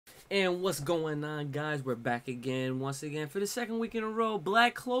And what's going on, guys? We're back again, once again, for the second week in a row.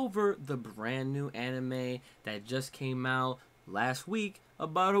 Black Clover, the brand new anime that just came out last week,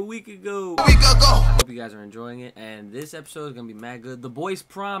 about a week ago. I hope you guys are enjoying it, and this episode is going to be mad good. The boys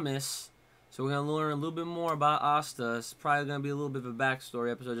promise. So we're going to learn a little bit more about Asta. It's probably going to be a little bit of a backstory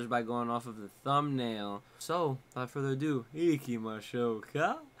episode just by going off of the thumbnail. So, without further ado,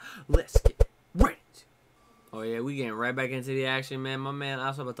 ikimashou. Let's get ready. Oh yeah, we getting right back into the action, man. My man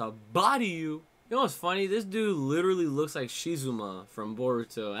Asta about to body you. You know what's funny? This dude literally looks like Shizuma from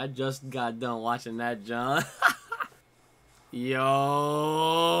Boruto. I just got done watching that, John. Yo,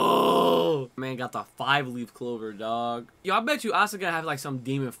 man got the 5-leaf clover, dog. Yo, I bet you Asta gonna have like some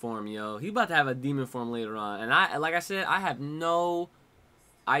demon form, yo. He about to have a demon form later on, and like I said, I have no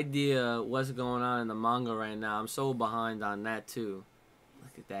idea what's going on in the manga right now. I'm so behind on that too.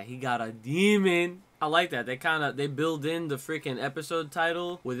 Look at that, he got a demon. I like that. They build in the freaking episode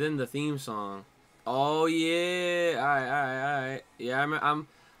title within the theme song. Oh yeah, all right. Yeah, I'm.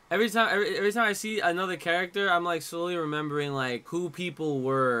 Every time I see another character, I'm like slowly remembering like who people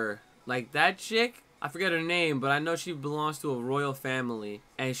were. Like that chick, I forget her name, but I know she belongs to a royal family,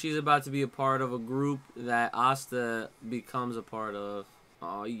 and she's about to be a part of a group that Asta becomes a part of.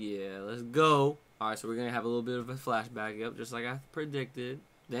 Oh yeah, let's go. All right, so we're gonna have a little bit of a flashback, yep, just like I predicted.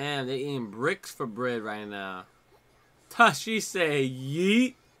 Damn, they eating bricks for bread right now. She say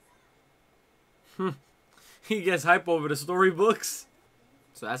yeet. He gets hype over the storybooks.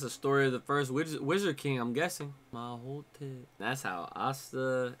 So that's the story of the first Wizard King, I'm guessing. My whole tip. That's how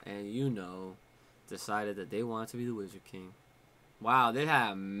Asta and Yuno decided that they wanted to be the Wizard King. Wow, they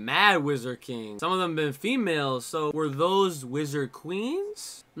had mad Wizard Kings. Some of them been females, so were those Wizard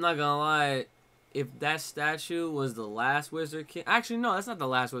Queens? I'm not gonna lie, if that statue was the last Wizard King... Actually, no, that's not the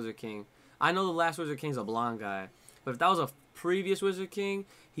last Wizard King. I know the last Wizard King's a blonde guy. But if that was a previous Wizard King,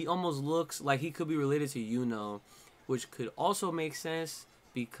 he almost looks like he could be related to Yuno, which could also make sense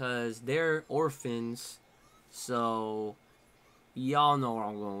because they're orphans. So, y'all know where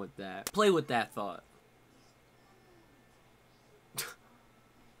I'm going with that. Play with that thought.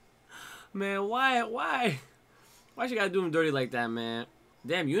 Man, why she gotta do him dirty like that, man?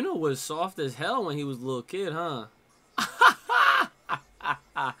 Damn, Yuno was soft as hell when he was a little kid, huh?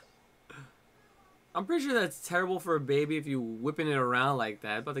 I'm pretty sure that's terrible for a baby if you whipping it around like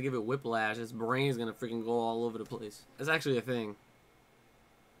that. It's about to give it whiplash. Its brain's gonna freaking go all over the place. It's actually a thing.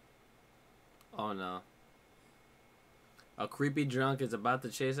 Oh no. A creepy drunk is about to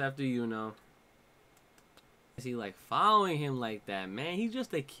chase after Yuno. Is he like following him like that, man? He's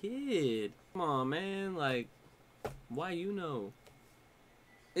just a kid. Come on, man. Like, why Yuno?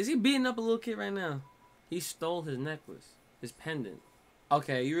 Is he beating up a little kid right now? He stole his necklace, his pendant.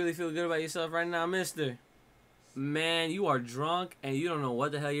 Okay, you really feel good about yourself right now, mister? Man, you are drunk and you don't know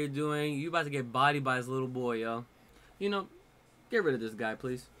what the hell you're doing. You about to get bodied by this little boy, yo. You know, get rid of this guy,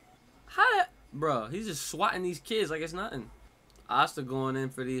 please. How that... Bro, he's just swatting these kids like it's nothing. Asta going in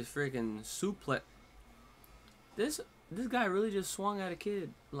for these freaking suplex. This guy really just swung at a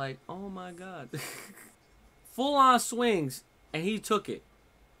kid. Like, oh my god. Full on swings, and he took it.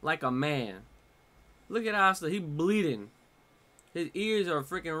 Like a man. Look at Asta, he bleeding. His ears are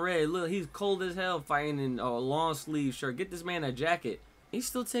freaking red. Look, he's cold as hell fighting in a long sleeve shirt. Get this man a jacket. He's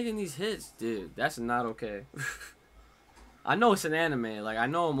still taking these hits. Dude, that's not okay. I know it's an anime. Like, I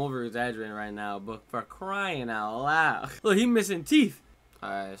know I'm over exaggerating right now, but for crying out loud. Look, he missing teeth.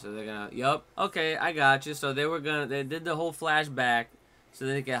 Alright, so they're gonna... Yup. Okay, I got you. So they did the whole flashback so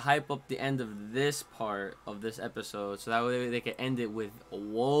they can hype up the end of this part of this episode. So that way they can end it with...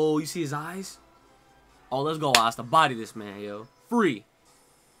 Whoa, you see his eyes? Oh, let's go, Asta. Body this man, yo. Free.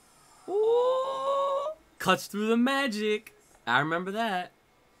 Ooh. Cuts through the magic. I remember that.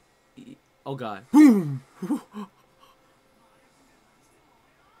 Oh, God. Boom.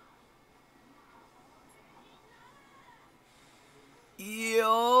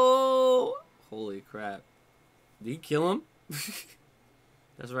 Yo. Holy crap. Did he kill him?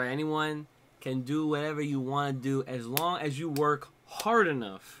 That's right. Anyone can do whatever you want to do as long as you work hard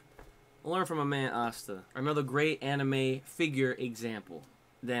enough. Learn from my man Asta. Another great anime figure example.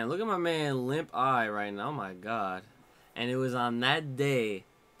 Damn, look at my man Limp Eye right now. Oh my god. And it was on that day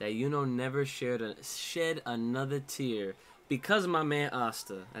that Yuno never shed another tear because of my man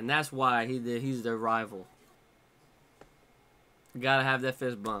Asta. And that's why he's their rival. Gotta have that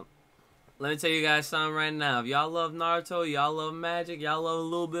fist bump. Let me tell you guys something right now. If y'all love Naruto, y'all love magic, y'all love a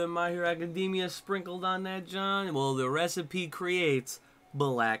little bit of My Hero Academia sprinkled on that, John, well, the recipe creates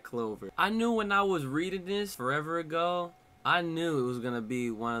Black Clover. I knew when I was reading this forever ago I knew it was gonna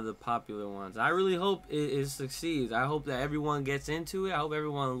be one of the popular ones. I really hope it succeeds. I hope that everyone gets into it. I hope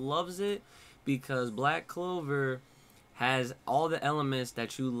everyone loves it, because Black Clover has all the elements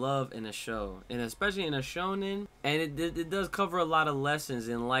that you love in a show, and especially in a shonen. And it does cover a lot of lessons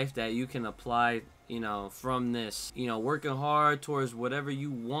in life that you can apply, you know, from this. You know, working hard towards whatever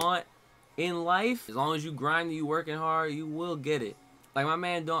you want in life. As long as you grind and you working hard, you will get it. Like, my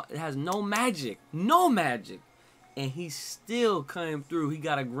man has no magic, and he's still coming through. He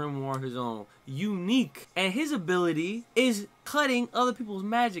got a grimoire of his own, unique, and his ability is cutting other people's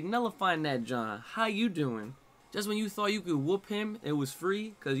magic, nullifying that. John, how you doing? Just when you thought you could whoop him, it was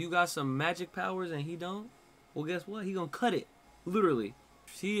free because you got some magic powers and he don't. Well, guess what? He gonna cut it, literally.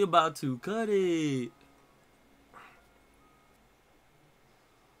 He about to cut it.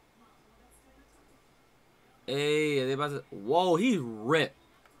 Hey, they about to. Whoa, he's ripped.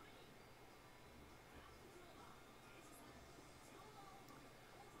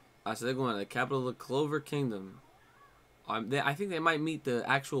 I said they're going to the capital of the Clover Kingdom. I think they might meet the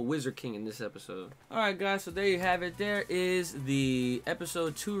actual Wizard King in this episode. Alright guys, so there you have it. There is the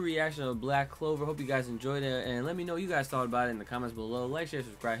episode 2 reaction of Black Clover. Hope you guys enjoyed it, and let me know what you guys thought about it in the comments below. Like, share,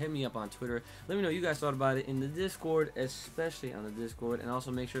 subscribe, hit me up on Twitter. Let me know what you guys thought about it in the Discord, especially on the Discord, and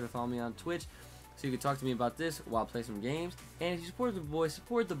also make sure to follow me on Twitch so you can talk to me about this while I play some games. And if you support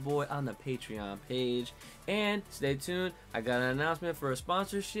the boy on the Patreon page. And stay tuned, I got an announcement for a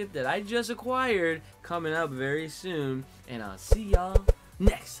sponsorship that I just acquired coming up very soon. And I'll see y'all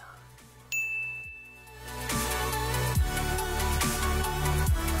next time.